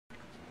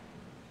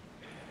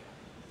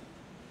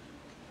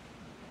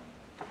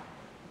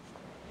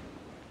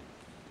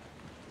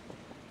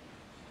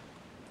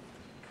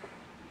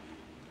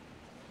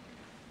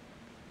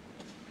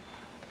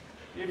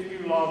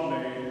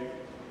love me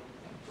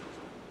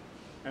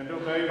and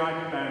obey my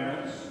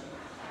commandments,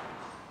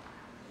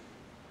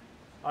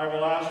 I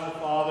will ask the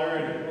Father,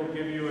 and he will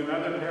give you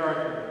another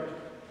Paraclete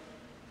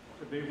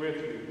to be with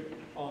you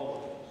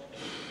always.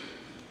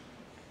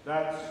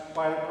 That's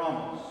quite a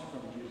promise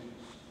from Jesus.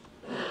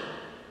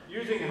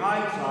 Using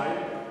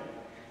hindsight,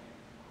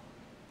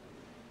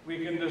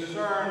 we can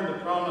discern the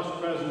promised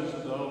presence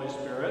of the Holy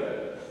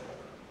Spirit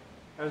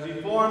as he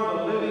formed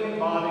the living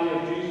body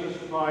of Jesus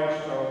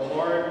Christ, our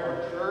Lord,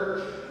 our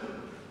church,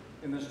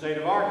 in the state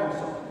of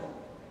Arkansas.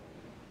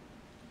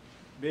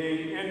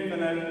 Being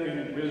infinite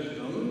in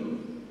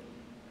wisdom,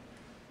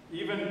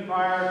 even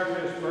prior to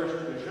his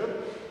first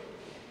bishop,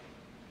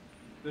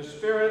 the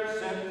Spirit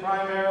sent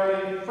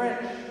primarily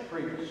French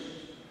priests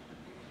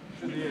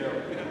to the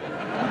area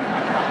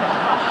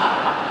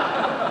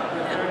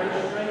with their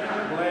distinct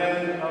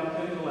blend of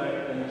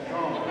intellect and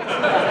charm.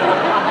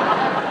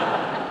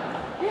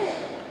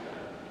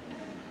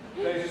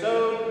 They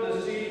sowed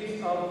the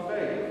seeds of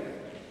faith,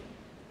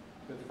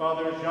 with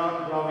Father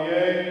Jacques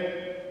Gravier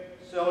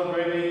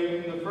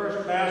celebrating the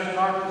first Mass in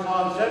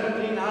Arkansas in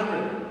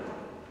 1700.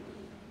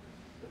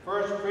 The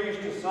first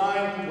priest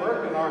assigned to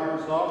work in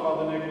Arkansas,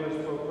 Father Nicholas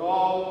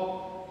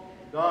Foucault,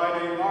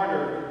 died a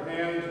martyr at the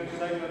hands of a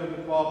segment of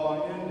the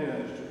Quapaw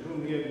Indians to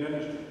whom he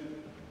administered.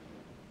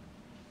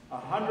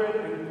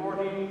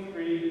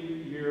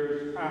 143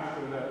 years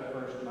after that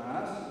first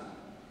Mass,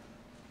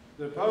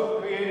 the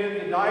Pope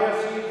created the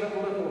Diocese of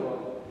Little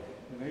Rock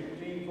in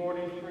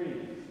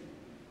 1843,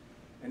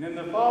 and in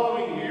the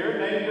following year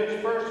named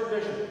its first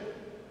bishop,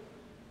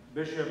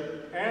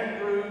 Bishop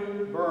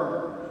Andrew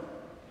Byrne,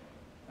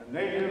 a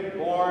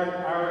native-born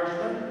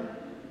Irishman,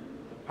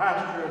 the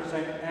pastor of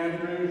St.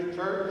 Andrew's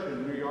Church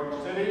in New York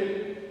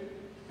City,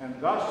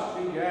 and thus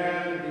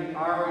began the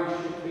Irish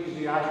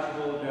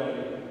ecclesiastical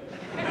deluge.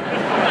 The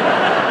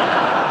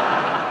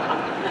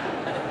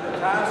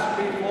task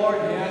before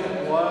him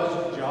was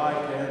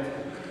gigantic,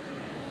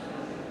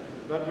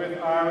 but with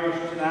Irish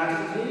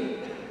tenacity,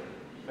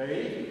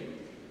 faith,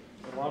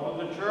 the love of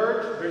the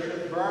church,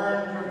 Bishop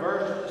Byrne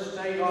traversed the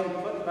state on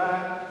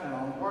footback and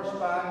on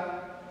horseback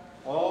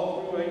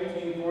all through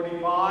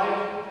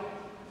 1845,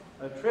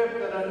 a trip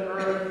that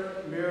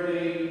unearthed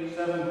nearly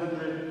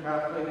 700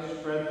 Catholics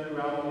spread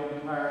throughout the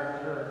entire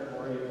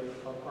territory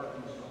of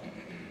Arkansas.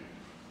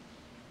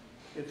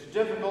 It's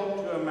difficult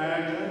to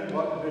imagine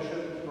what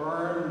Bishop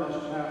Byrne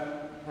must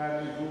have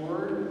had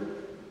endured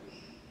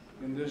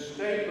in this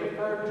state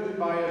referred to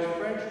by his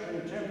French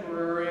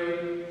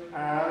contemporary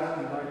as,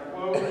 and I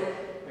quote,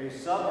 a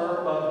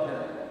suburb of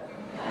hell.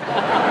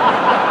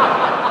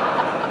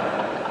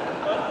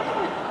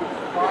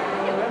 By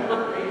November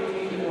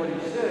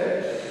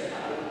 1846,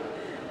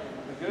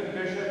 the good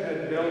bishop had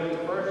built the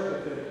first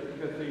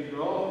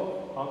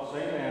cathedral of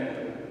St.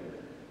 Andrew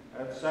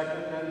at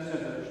 2nd and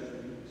Center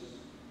Streets,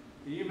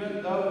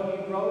 even though he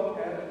wrote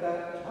at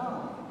that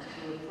time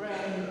to a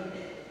friend,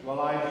 "While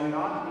I do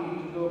not need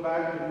to go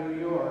back to New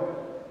York,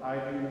 I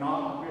do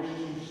not wish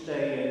to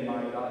stay in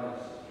my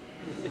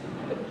diocese."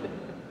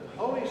 The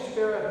Holy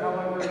Spirit,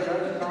 however,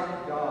 does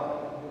not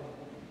guide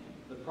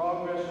the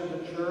progress of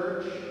the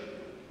church,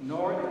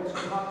 nor its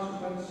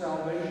consequent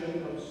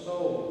salvation of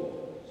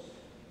souls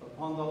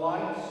upon the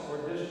likes or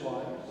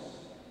dislikes,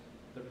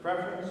 the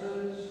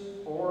preferences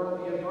or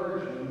the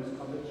aversions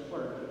of its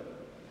clergy.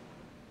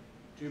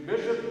 To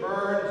Bishop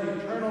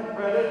Byrne's eternal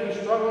credit, he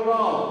struggled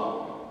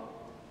on,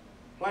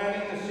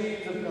 planting the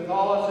seeds of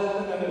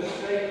Catholicism in a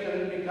state that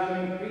had become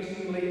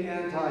increasingly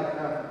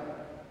anti-Catholic.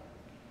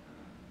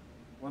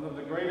 One of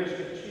the greatest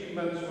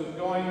achievements was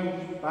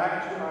going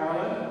back to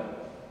Ireland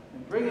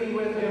and bringing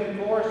with him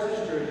 4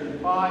 sisters and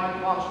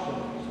 5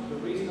 costumes of the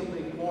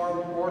recently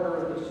formed Order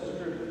of the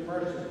Sisters of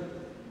Mercy.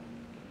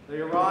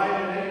 They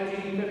arrived in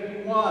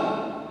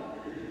 1851.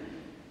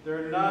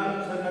 Their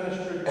nuns had been a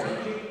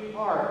strategic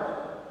part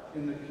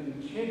in the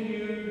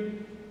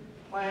continued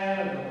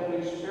plan of the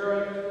Holy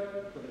Spirit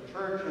for the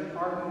church in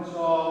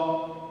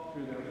Arkansas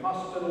through their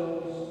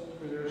hospitals,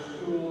 through their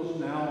schools,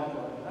 now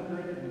for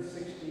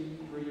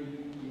 163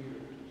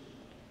 years.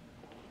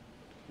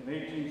 In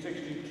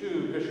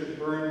 1862, Bishop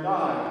Byrne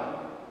died,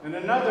 and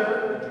another,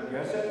 would you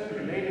guess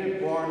it,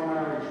 native-born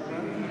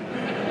Irishman,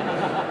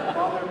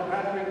 Father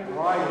Patrick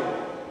Riley,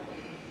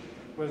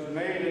 was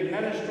made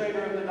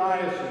administrator of the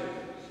diocese, a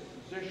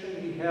position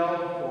he held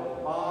for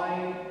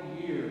 5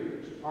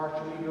 years,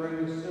 partially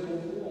during the Civil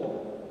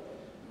War.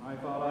 I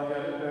thought I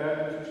had it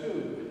bad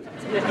too.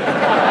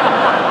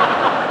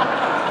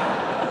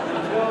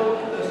 Until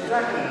the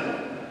second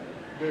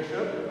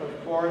bishop, of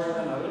course,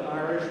 another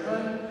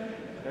Irishman,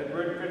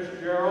 Edward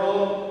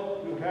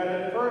Fitzgerald, who had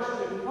at first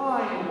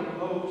declined the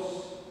Pope's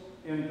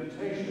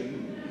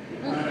invitation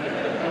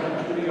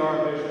to be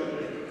our bishop,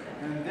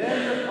 and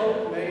then the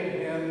Pope made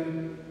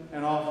him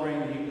an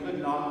offering he could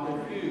not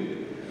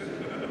refuse.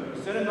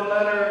 He sent him a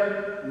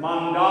letter,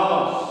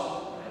 "Mandamus,"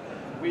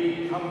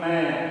 we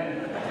command.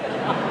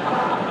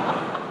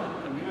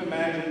 Can you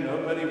imagine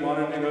nobody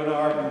wanted to go to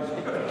Arkansas?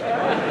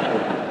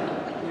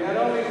 He had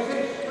only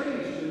 6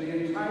 priests in the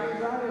entire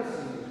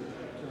diocese.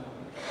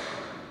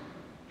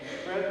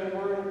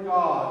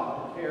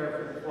 care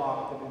for the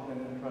flock that had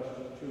been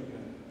entrusted to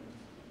him.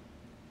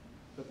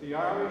 But the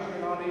Irish are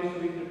not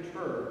easily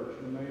deterred, as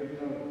you may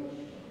have noticed.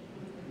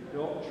 He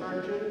built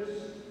churches,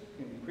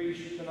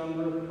 increased the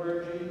number of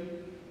clergy,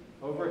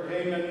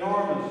 overcame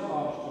enormous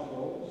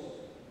obstacles,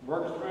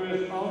 worked through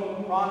his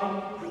own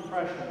chronic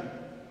depression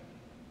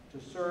to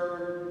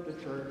serve the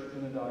church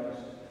in the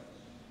diocese.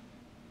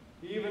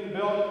 He even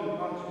built and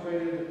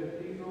consecrated the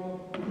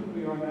cathedral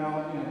we are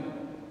now in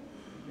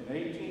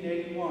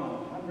 1881,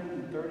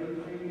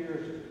 133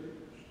 years ago.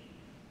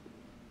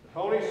 The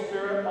Holy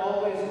Spirit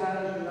always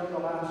has, you know, the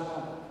last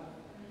time.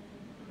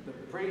 The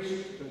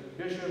priest, the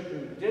bishop who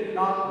did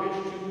not wish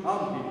to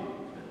come here,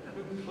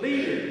 who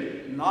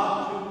pleaded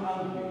not to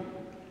come here,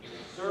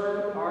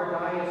 served our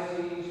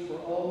diocese for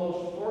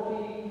almost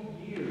 40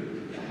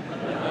 years.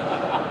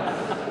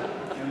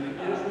 And the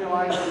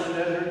Israelites in the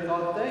desert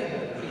thought they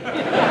had.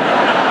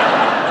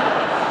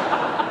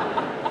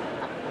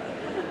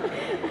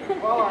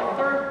 Well, our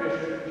third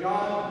bishop,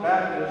 John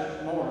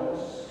Baptist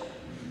Morris,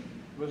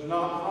 was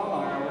not from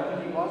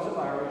Ireland. He was of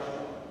Irish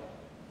stock.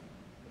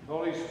 The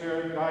Holy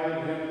Spirit guided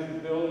him to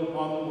build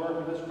upon the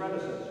work of his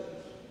predecessors.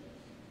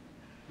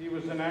 He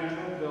was a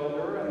natural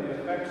builder, and the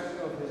effects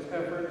of his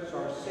efforts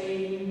are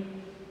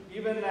seen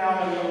even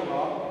now in Little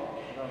Rock,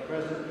 at our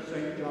present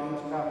St.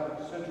 John's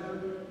Catholic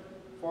Center,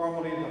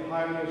 formerly the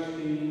highly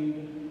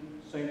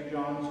esteemed St.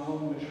 John's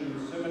Home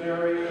Mission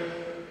Seminary,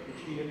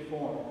 which he had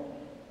formed.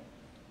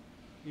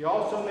 He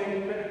also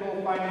made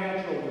critical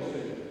financial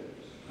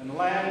decisions and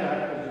land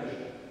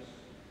acquisitions,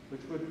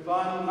 which would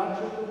fund much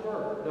of the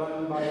work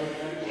done by his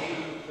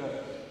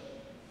successors.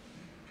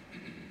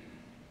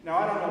 Now,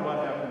 I don't know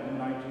what happened in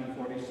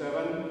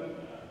 1947.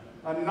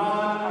 A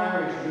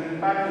non-Irishman, in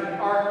fact an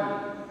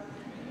Archie,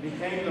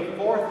 became the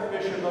fourth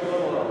bishop of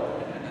Little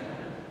Rock.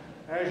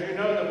 As you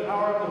know, the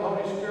power of the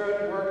Holy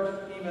Spirit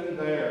worked even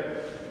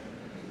there.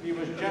 He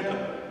was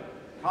gentle,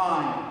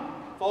 kind,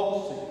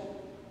 folksy,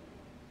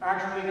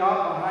 actually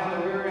got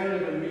behind the rear end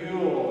of a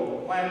mule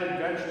and planted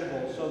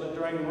vegetables so that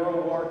during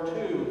World War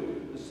II,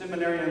 the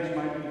seminarians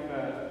might be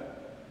fed.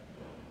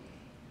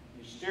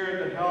 He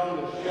steered the helm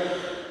of the ship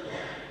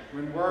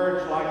when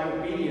words like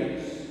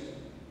obedience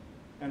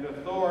and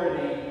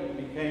authority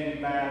became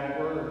bad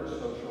words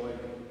socially,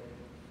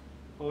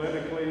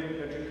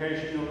 politically,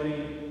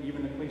 educationally,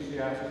 even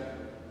ecclesiastically.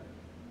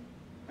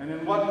 And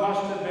in what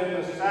must have been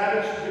the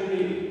saddest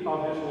duty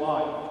of his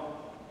life,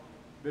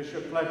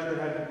 Bishop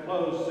Fletcher had to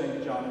close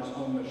St. John's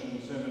Home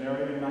Mission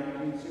Seminary in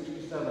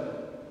 1967.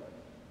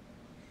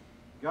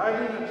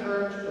 Guiding the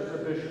church as a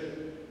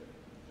bishop,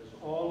 as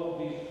all of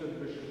these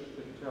good bishops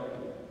could tell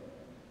you,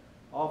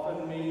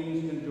 often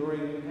means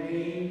enduring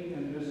pain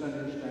and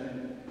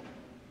misunderstanding.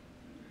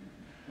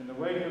 In the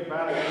wake of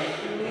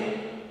Vatican II,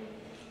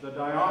 the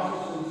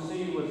diocesan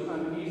see was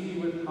uneasy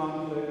with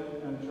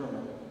conflict and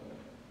turmoil.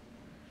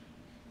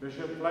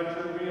 Bishop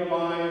Fletcher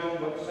realized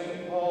what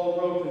St. Paul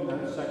wrote in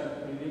that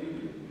second meeting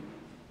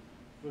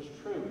was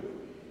true.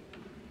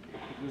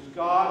 It was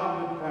God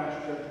who had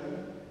passed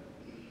judgment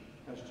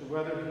as to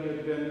whether he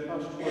had been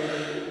trustworthy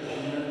as an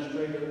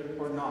administrator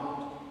or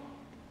not,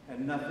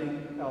 and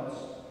nothing else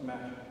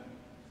mattered.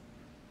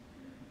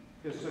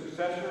 His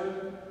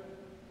successor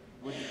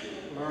would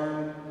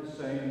learn the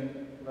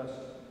same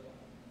lesson.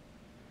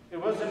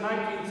 It was in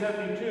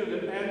 1972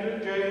 that Andrew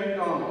J.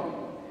 McDonald,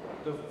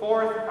 the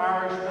fourth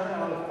Irishman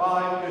out of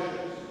 5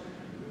 bishops,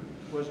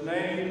 was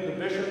named the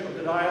Bishop of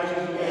the Diocese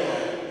of Little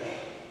Rock.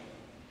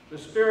 The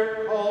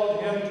Spirit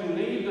called him to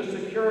leave the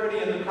security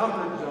and the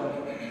comfort zone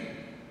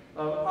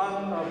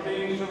of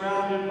being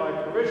surrounded by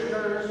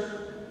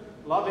parishioners,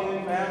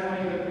 loving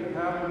family that we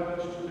have with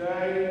us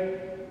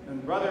today,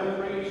 and brother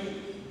priests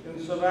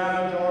in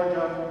Savannah,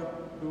 Georgia,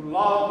 who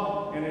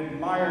loved and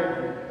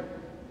admired him,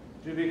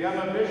 to become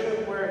a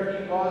bishop where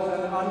he was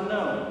an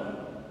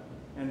unknown,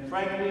 and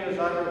frankly, as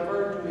I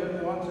referred to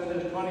him once in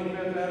his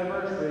 25th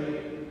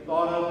anniversary,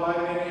 thought of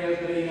by many as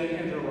being an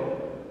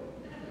interloper.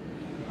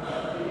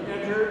 He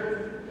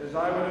entered, as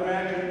I would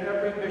imagine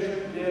every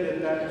bishop did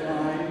at that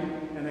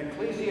time, an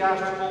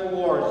ecclesiastical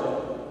war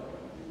zone,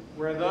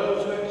 where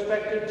those who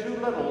expected too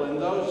little and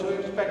those who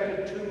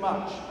expected too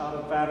much out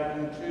of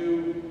Vatican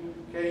II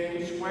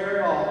came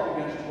squared off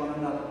against one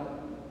another.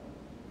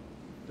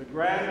 The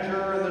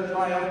grandeur and the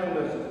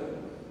triumphalism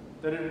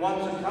that had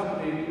once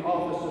accompanied the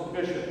office of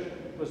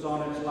bishop was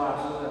on its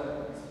last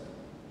legs.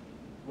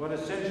 What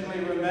essentially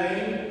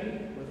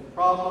remained were the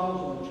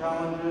problems and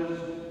challenges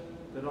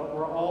that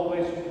were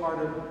always part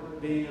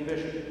of being a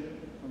bishop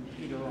from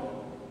Peter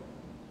on.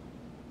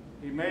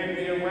 He made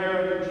me aware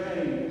of the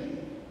change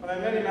when I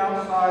met him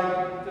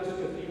outside this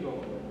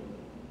cathedral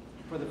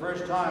for the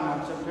first time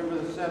on September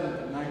the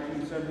 7th of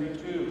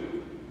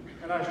 1972.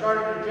 And I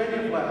started a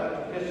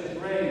genuflect to kiss his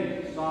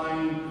ring,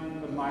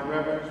 sign of my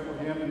reverence for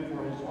him and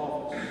for his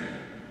office.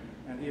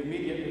 And he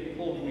immediately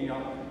pulled me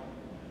up,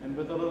 and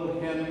with a little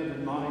hint of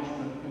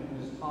admonishment in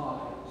his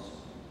eyes,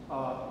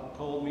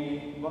 told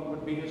me what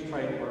would be his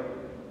trademark,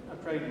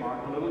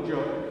 a little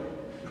joke.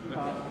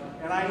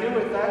 And I knew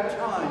at that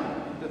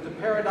time that the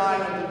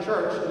paradigm of the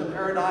church and the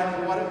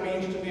paradigm of what it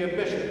means to be a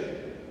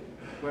bishop,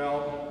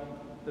 well,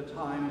 the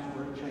times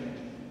were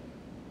changing.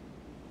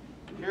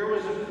 Here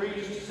was a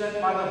priest sent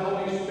by the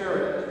Holy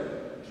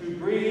Spirit to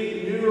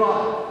breathe new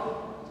life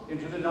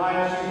into the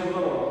Diocese of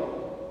Little Rock,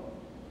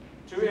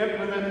 to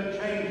implement the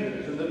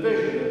changes and the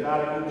vision of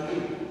Vatican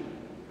II,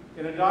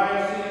 in a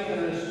diocese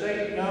and a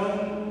state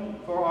known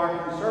for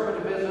our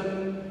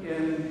conservatism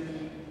in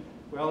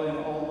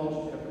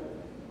almost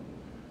everything.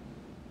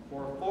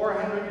 For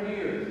 400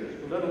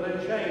 years, little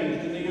had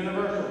changed in the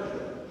universal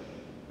church,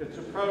 its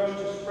approach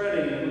to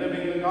spreading and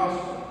living the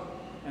gospel,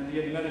 and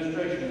the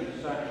administration of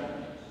the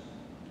sacraments.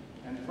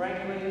 And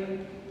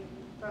frankly,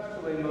 that's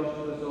the way most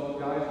of us old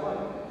guys like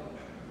it.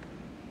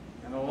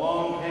 And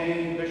along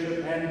came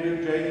Bishop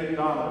Andrew J.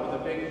 McDonald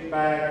with a big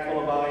bag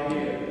full of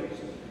ideas.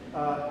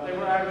 They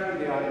were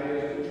actually the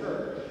ideas of the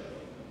church,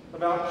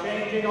 about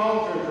changing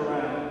altars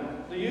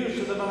around, the use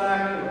of the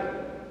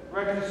vernacular,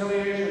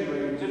 reconciliation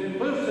rooms,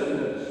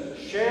 inclusiveness,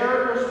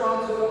 shared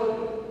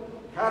responsibility,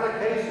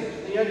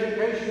 catechesis, the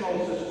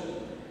educational system,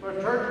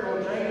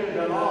 liturgical changes,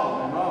 and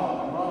on and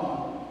on and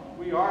on.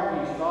 We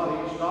Argies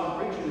thought he'd stop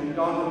preaching and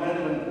gone to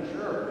Medlin for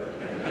sure.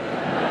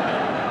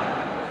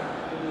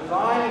 The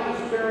design of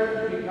the Spirit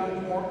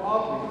becomes more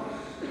obvious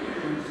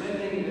in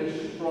sending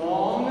this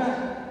strong,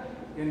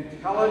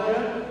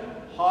 intelligent,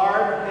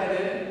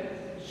 hard-headed,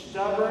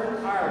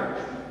 stubborn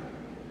Irishman,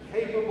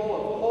 capable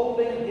of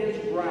holding his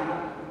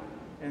ground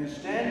and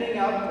standing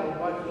up for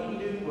what he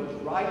knew was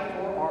right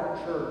for our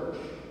church,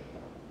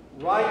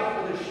 right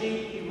for the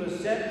sheep he was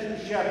sent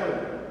to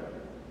shepherd,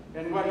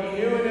 and what he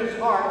knew in his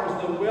heart was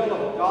the will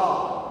of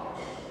God,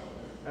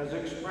 as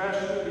expressed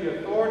through the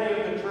authority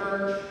of the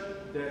church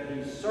that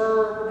he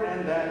served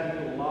and that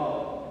he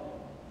loved.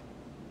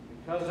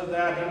 Because of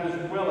that, he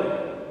was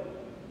willing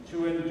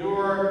to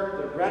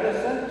endure the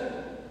reticent,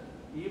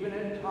 even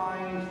at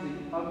times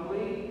the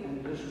ugly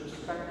and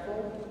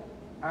disrespectful,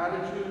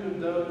 attitude of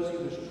those he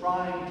was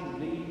trying to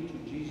lead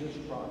to Jesus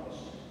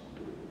Christ.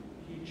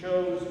 He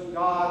chose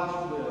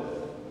God's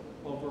will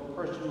over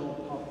personal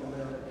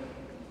popularity.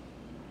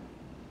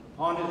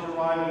 Upon his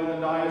arrival in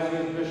the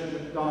diocese, Bishop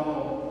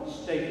McDonald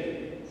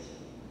stated,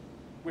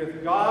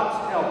 "With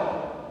God's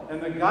help and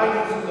the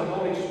guidance of the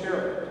Holy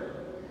Spirit,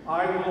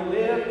 I will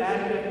live,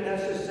 and if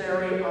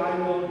necessary, I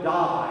will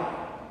die,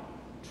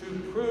 to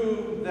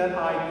prove that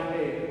I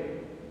care,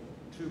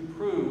 to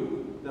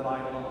prove that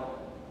I love."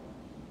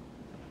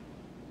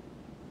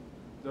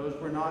 Those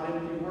were not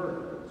empty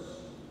words.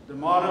 The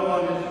motto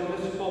on his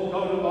episcopal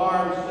coat of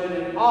arms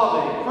stated,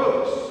 "Ave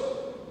Crux."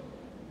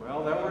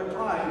 Well, there were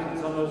times when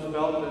some of us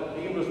felt that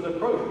he was the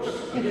crux.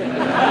 But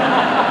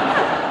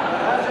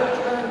as it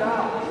turned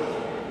out,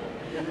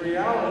 in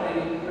reality,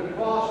 the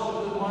cross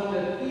was the one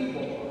that he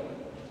bore,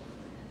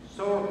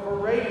 so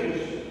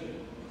courageously,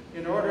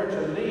 in order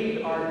to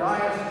lead our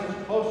diocese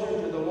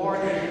closer to the Lord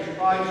Jesus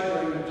Christ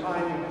during the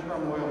time of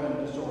turmoil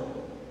and disorder.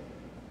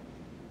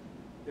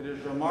 It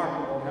is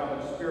remarkable how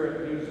the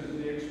Spirit uses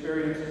the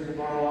experiences of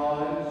our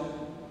lives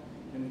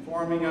in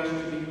forming us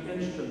to be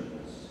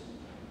instruments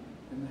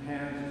in the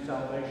hands of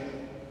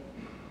salvation.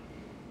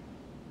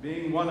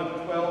 Being one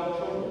of 12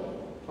 children,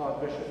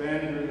 taught Bishop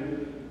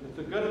Andrew that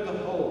the good of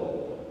the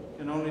whole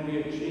can only be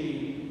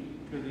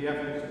achieved through the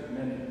efforts of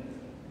many.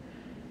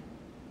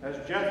 As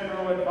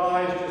Jethro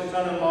advised his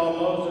son-in-law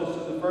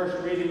Moses in the first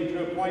reading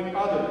to appoint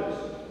others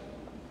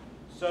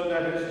so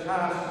that his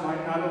task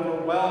might not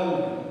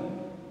overwhelm him,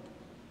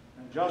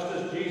 and just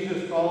as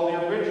Jesus called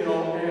the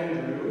original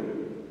Andrew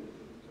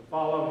to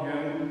follow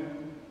him,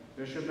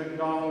 Bishop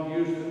McDonald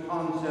used the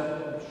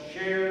concept of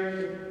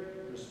shared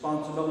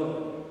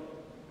responsibility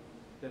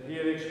that he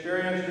had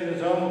experienced in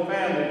his own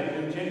family to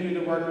continue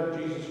the work of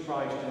Jesus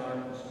Christ in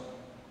Arkansas.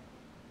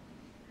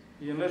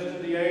 He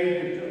enlisted the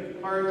aid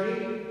of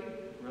clergy,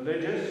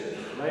 religious,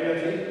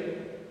 laity,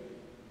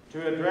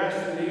 to address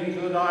the needs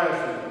of the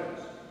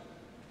diocese.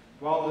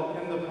 While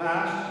in the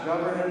past,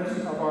 governance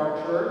of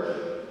our church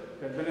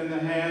had been in the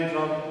hands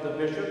of the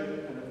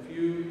bishop and a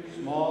few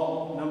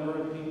small number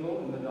of people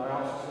in the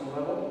diocesan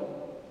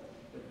level,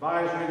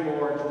 advisory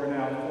boards were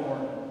now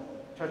formed,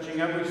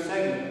 touching every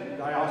segment of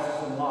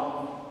diocesan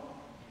life.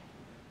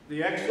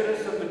 The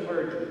exodus of the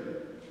clergy,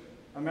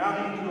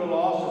 amounting to a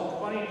loss of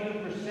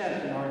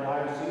 22% in our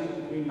diocese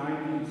between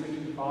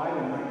 1965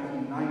 and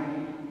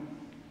 1990,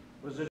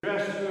 was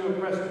addressed through a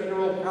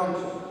presbyteral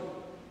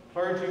council,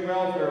 clergy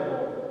welfare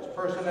boards,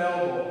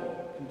 personnel board,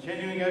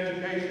 continuing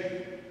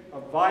education, a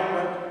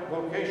vibrant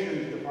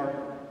vocations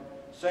department,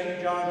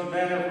 St. John's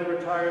Manor for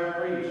retired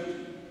priests,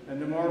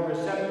 and a more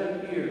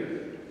receptive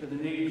ear to the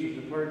needs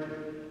of the clergy.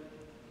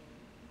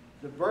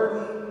 The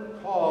burden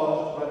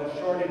caused by the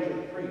shortage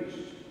of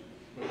priests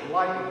was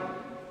lightened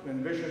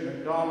when Bishop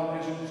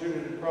McDonald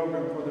instituted a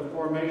program for the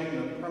formation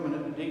of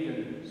permanent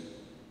deacons,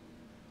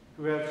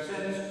 who have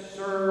since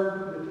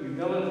served with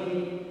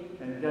humility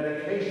and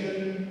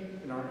dedication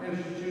in our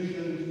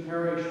institutions,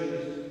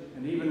 parishes,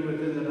 and even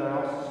within the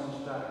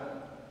diocesan staff.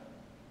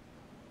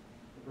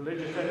 The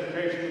religious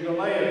education of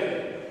the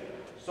laity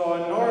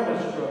saw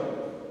enormous growth,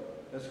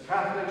 as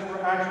Catholics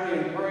were actually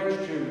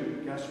encouraged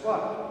to, guess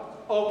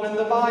what? Open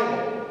the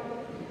Bible,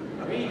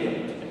 read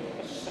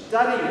it,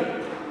 study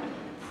it,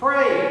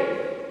 pray it.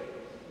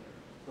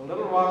 The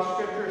Little Rock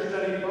Scripture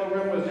Study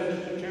Program was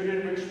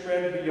instituted, which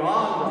spread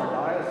beyond our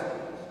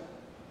diocese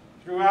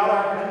throughout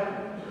our country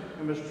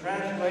and was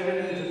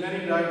translated into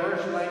many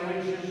diverse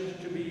languages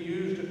to be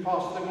used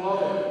across the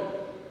globe.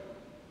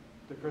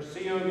 The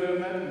Cursillo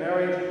movement,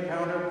 Marriage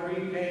Encounter,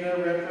 Pre-Cana,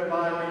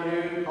 Retrovive,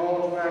 Renewed,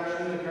 Call to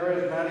Action, the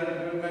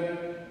Charismatic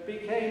movement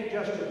became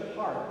just a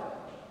part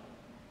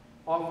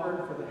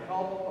offered for the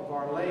help of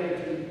our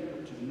laity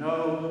to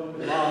know,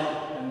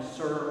 love, and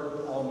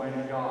serve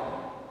Almighty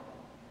God.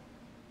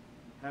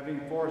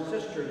 Having 4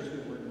 sisters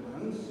who were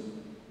nuns,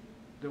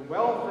 the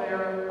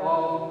welfare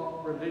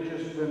of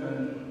religious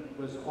women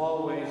was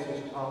always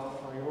his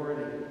top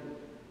priority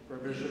for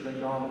Bishop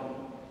McDonald.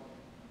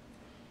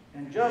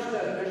 And just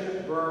as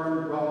Bishop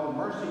Byrne brought the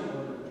Mercy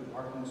Order to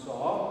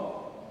Arkansas,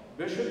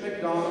 Bishop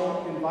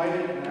McDonald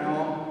invited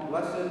now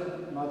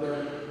Blessed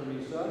Mother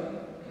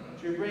Teresa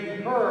to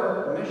bring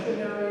her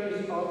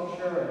missionaries of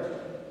charity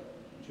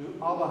to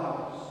Abba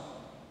House,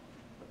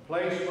 a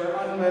place where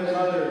unwed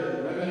mothers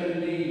and women in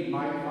need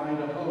might find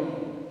a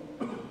home.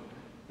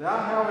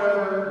 That,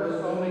 however,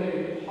 was only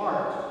a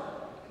part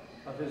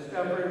of his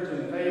efforts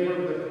in favor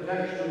of the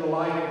protection of the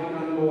life of the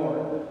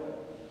unborn.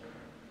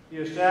 He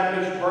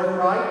established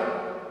Birthright,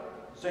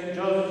 St.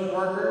 Joseph's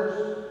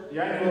Workers,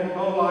 the annual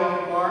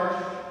Pro-Life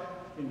March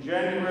in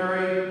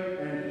January,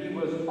 and he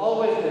was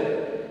always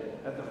there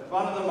at the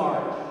front of the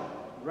march,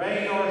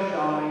 rain or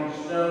shine,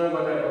 snow,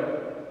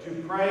 whatever, to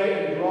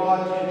pray and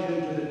draw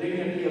attention to the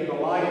dignity of the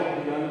life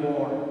of the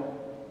unborn.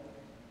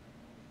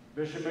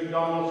 Bishop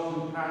McDonald's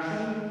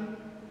compassion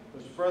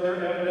was further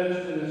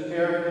evidenced in his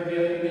care for the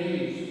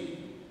Vietnamese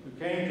who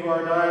came to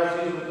our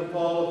diocese with the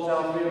fall of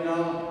South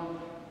Vietnam,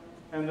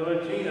 and the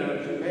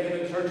Latinos who came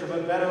in search of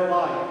a better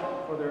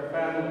life for their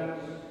families,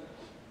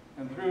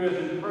 and through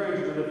his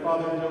encouragement of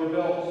Father Joe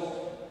Biltz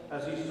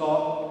as he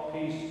sought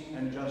peace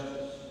and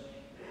justice.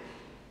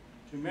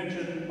 To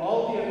mention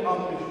all the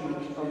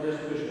accomplishments of this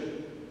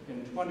bishop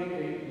in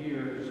 28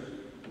 years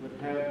would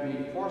have me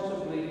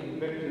forcibly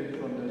evicted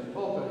from this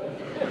pulpit,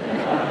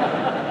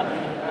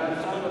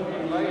 and some of you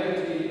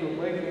laity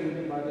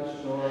awakened by the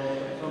snores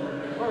of some of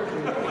the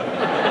clergy.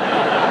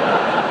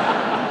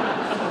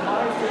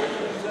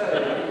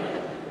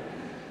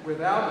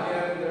 Without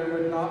him, there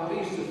would not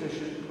be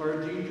sufficient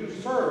clergy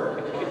to serve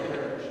our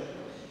parishes.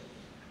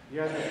 He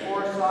had the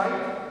foresight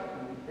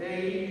and the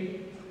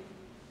aid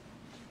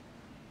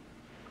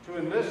to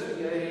enlist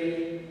the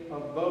aid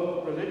of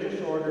both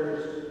religious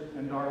orders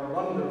and our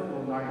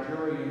wonderful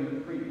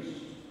Nigerian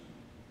priests.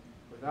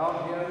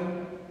 Without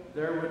him,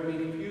 there would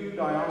be few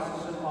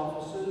diocesan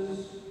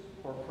offices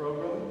or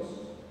programs.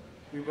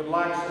 We would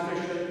lack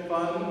sufficient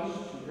funds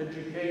to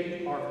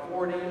educate our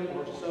 40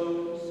 or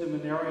so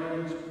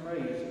seminarians,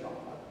 praise God.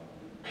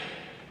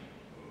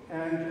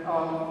 And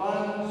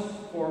funds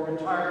for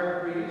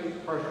retired priests,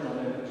 personal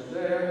interest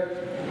there.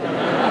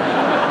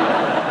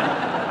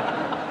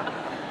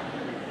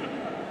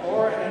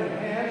 Or an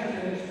enhanced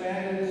and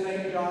expanded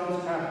St.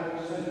 John's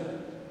Catholic Center,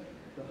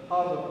 the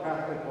hub of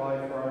Catholic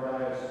life for our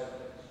diocese.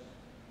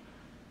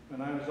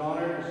 When I was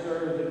honored to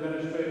serve as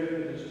administrator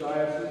for this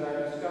diocese,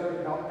 I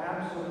discovered how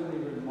absolutely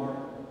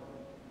remarkable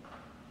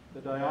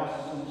the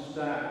diocesan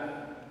staff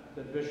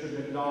that Bishop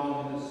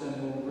McDonald and his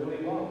symbol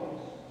really was.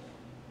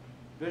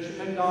 Bishop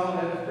McDonald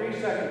had 3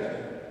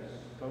 secretaries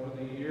over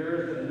the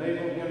years that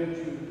enabled him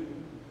to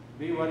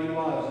be what he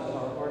was as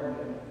our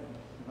ordinary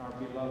and our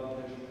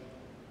beloved bishop.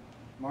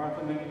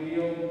 Martha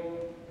McNeil,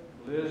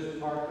 Liz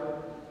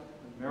Parker,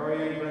 and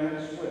Marian Grant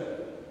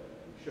Swift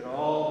should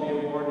all be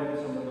awarded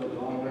some of those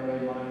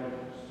honorary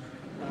minors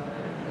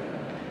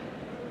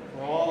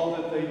for all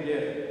that they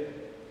did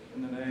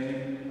in the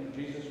name of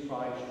Jesus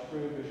Christ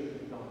through Bishop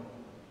McDonald.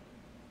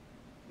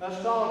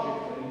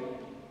 Nostalgically,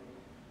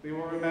 we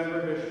will remember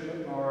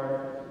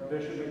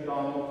Bishop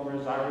McDonald for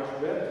his Irish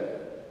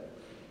wit,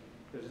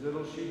 his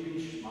little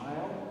sheepish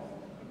smile,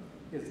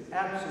 his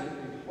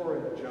absolutely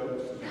horrid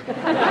jokes,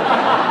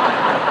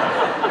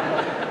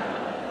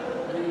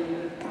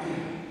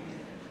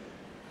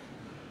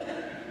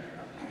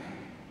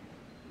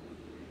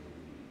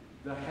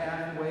 the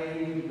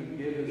halfway he would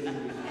give as he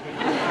was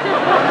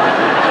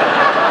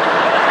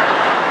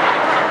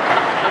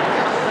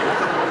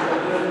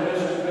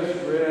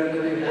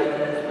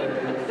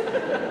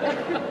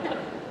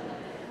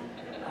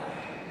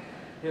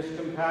his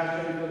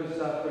compassion for the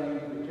suffering,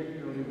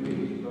 particularly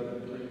these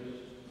brothers and priests.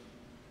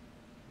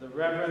 The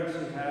reverence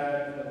he had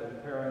for the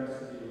parents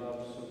that he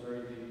loved so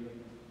very deeply.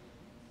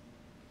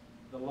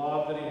 The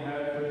love that he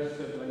had for his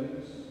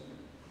siblings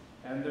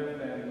and their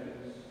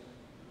families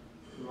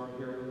who are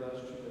here with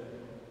us today.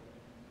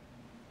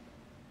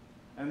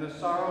 And the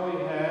sorrow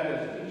he had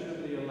as each of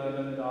the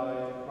 11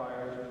 died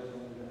prior to his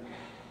own death.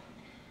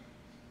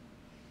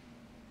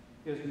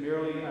 His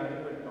merely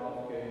adequate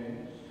golf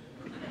games.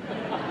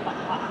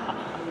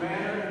 The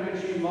manner in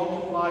which he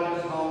multiplied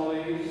his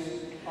homilies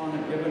on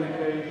a given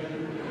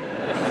occasion.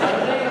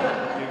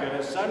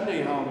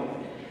 Sunday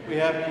home. We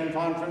have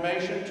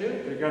confirmation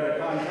too. We got a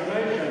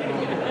confirmation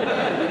home.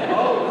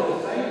 Oh, it's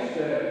the Saints'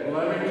 Day.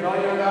 Well, let me tell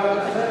you about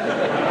the Saints.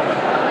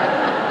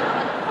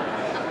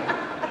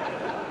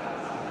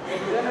 The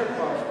dinner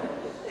party,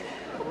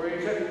 where he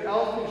took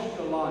elfish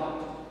delight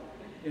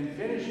in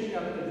finishing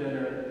up the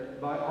dinner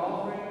by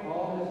offering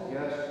all his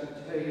guests a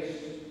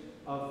taste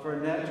of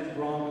Fernet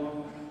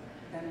Branca,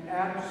 an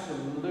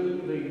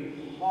absolutely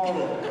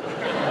horrible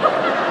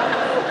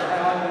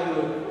Italian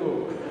liqueur,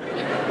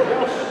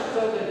 just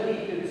so that he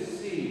could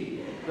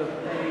see the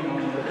pain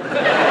on the face.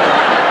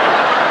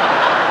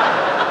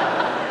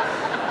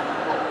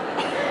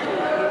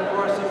 And of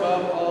course,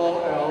 above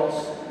all else,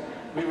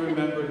 we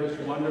remember his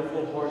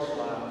wonderful horse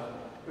laugh,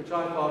 which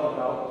I thought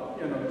about,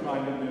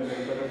 trying to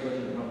mimic, but it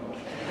wouldn't come.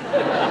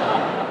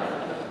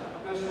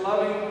 This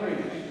loving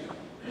priest,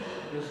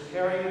 this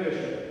caring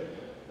bishop,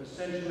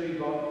 essentially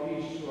brought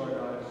peace to our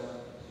diocese.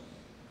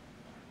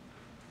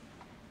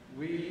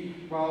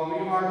 While we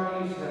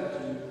Marquis had to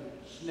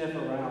sniff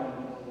around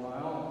for a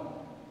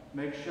while,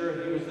 make sure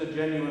he was the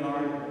genuine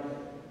artist,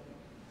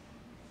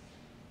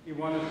 he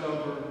won us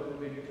over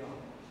big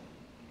time.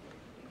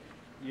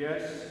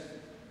 Yes,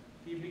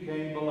 he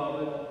became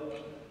beloved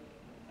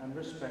and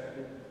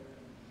respected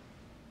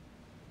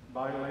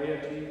by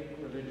laity,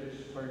 religious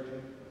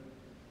clergy,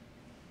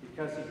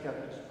 because he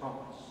kept his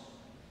promise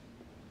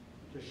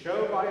to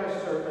show by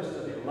his service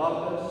that he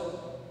loved us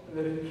and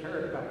that he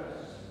cared about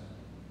us.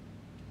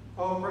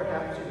 Oh,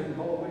 perhaps he didn't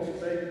always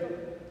make the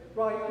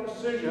right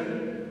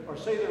decision or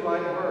say the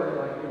right word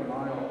like you and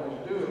I always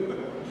do, of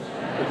course.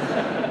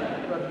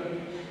 But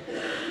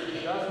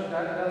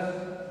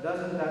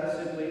doesn't that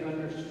simply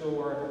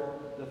underscore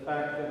the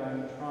fact that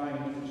I'm trying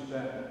to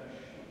establish?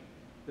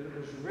 That it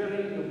was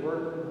really the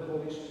work of the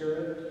Holy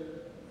Spirit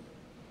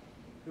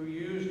who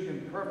used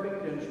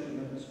imperfect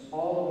instruments,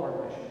 all of our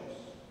bishops,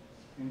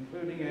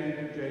 including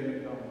Andrew J.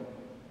 McDonald,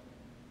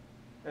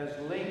 as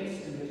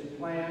links in his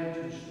plan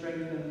to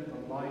strengthen the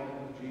light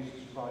of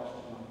Jesus Christ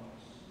among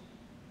us.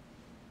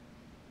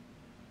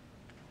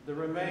 The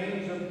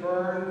remains of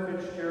Byrne,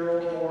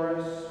 Fitzgerald,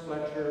 Morris,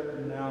 Fletcher,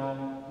 and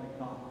now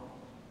McDonald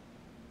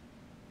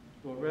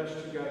will rest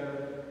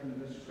together in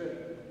this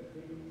crypt.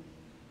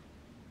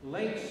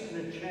 Links in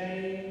a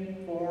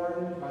chain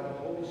formed by the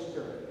Holy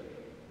Spirit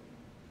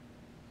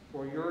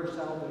for your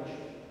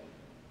salvation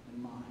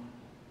and mine.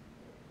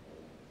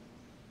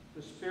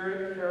 The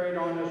Spirit carried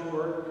on his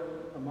work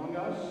among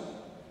us.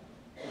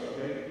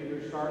 J.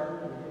 Peter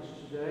Sarton, who is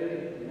today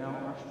now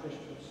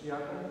Archbishop of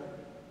Seattle,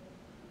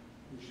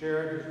 who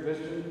shared his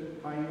wisdom,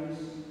 kindness,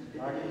 and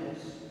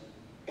guidance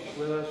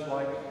with us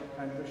like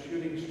kind of a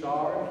shooting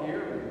star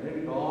here and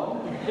then gone.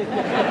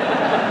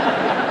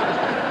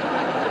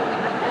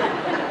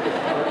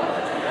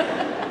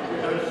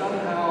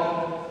 Somehow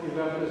he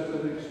left us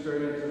with the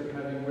experience of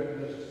having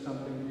witnessed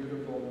something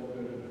beautiful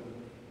and good.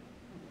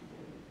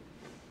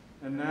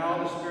 And now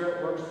the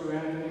Spirit works through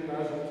Anthony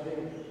Basil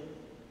Taylor,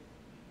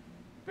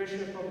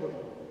 Bishop of the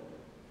Lord,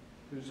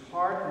 whose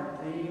heart and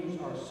aims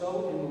are so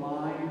in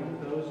line with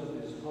those of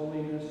His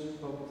Holiness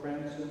Pope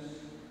Francis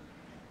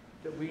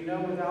that we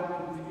know without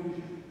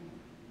confusion,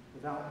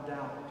 without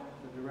doubt,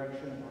 the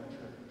direction of our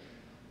church.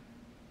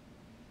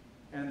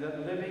 And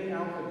that living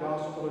out the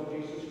gospel of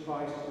Jesus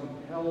Christ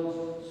compels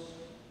us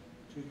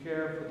to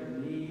care for the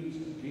needs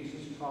of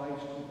Jesus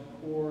Christ in the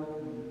poor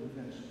and the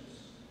defenseless.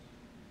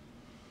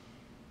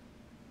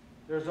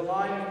 There's a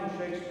line from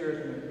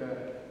Shakespeare's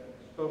Macbeth,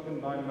 spoken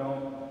by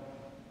Melmoth,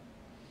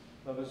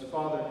 of his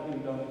father, King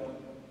Duncan.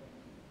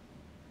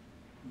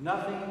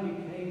 Nothing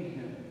became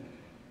him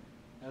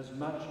as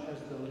much as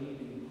the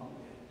leading of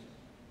it.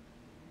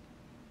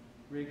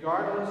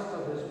 Regardless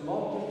of his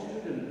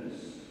multitudinous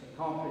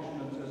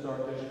accomplishments as our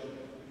bishop,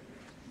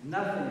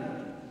 nothing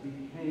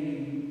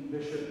became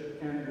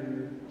Bishop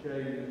Andrew J.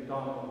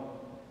 McDonald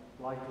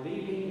like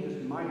leaving his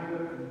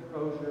mitre and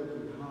crozier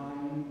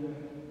behind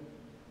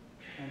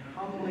and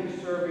humbly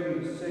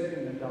serving the sick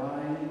and the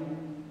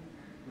dying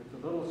with the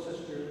little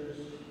sisters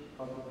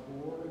of the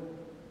poor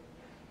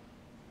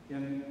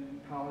in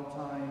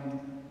Palatine,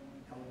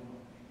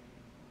 Illinois.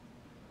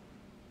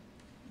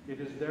 It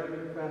is their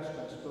request,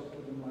 I spoke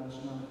to them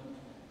last night,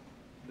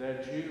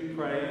 that you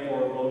pray for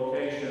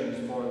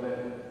vocations for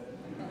them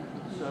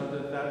so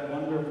that that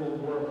wonderful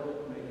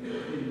work may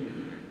continue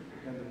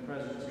in the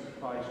presence of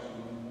Christ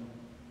among them.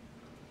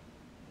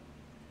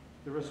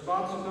 The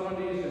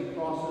responsibilities and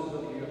crosses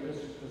of the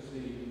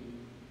episcopacy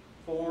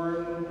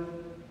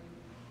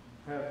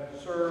have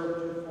served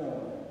to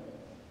form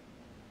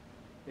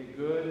a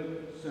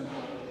good,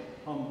 simple,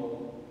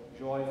 humble,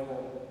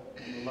 joyful,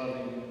 and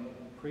loving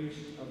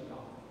priest of God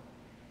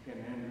in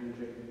Andrew J.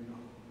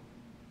 McDonald,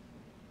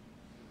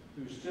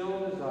 who still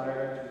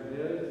desired to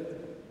live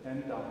and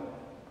die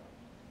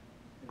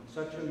in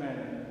such a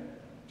manner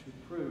to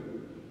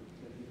prove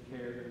that he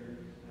cared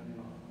and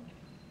loved.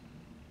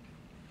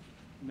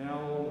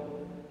 Now,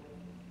 Lord,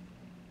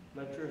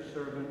 let your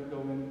servant go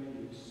in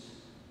peace,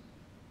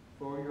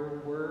 for your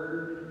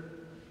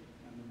word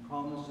and the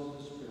promise of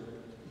the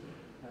Spirit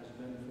has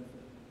been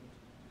fulfilled.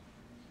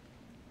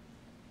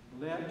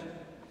 Lent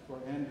for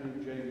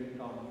Andrew J.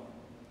 McDonald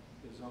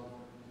is over.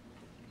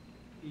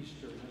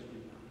 Easter has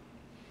begun.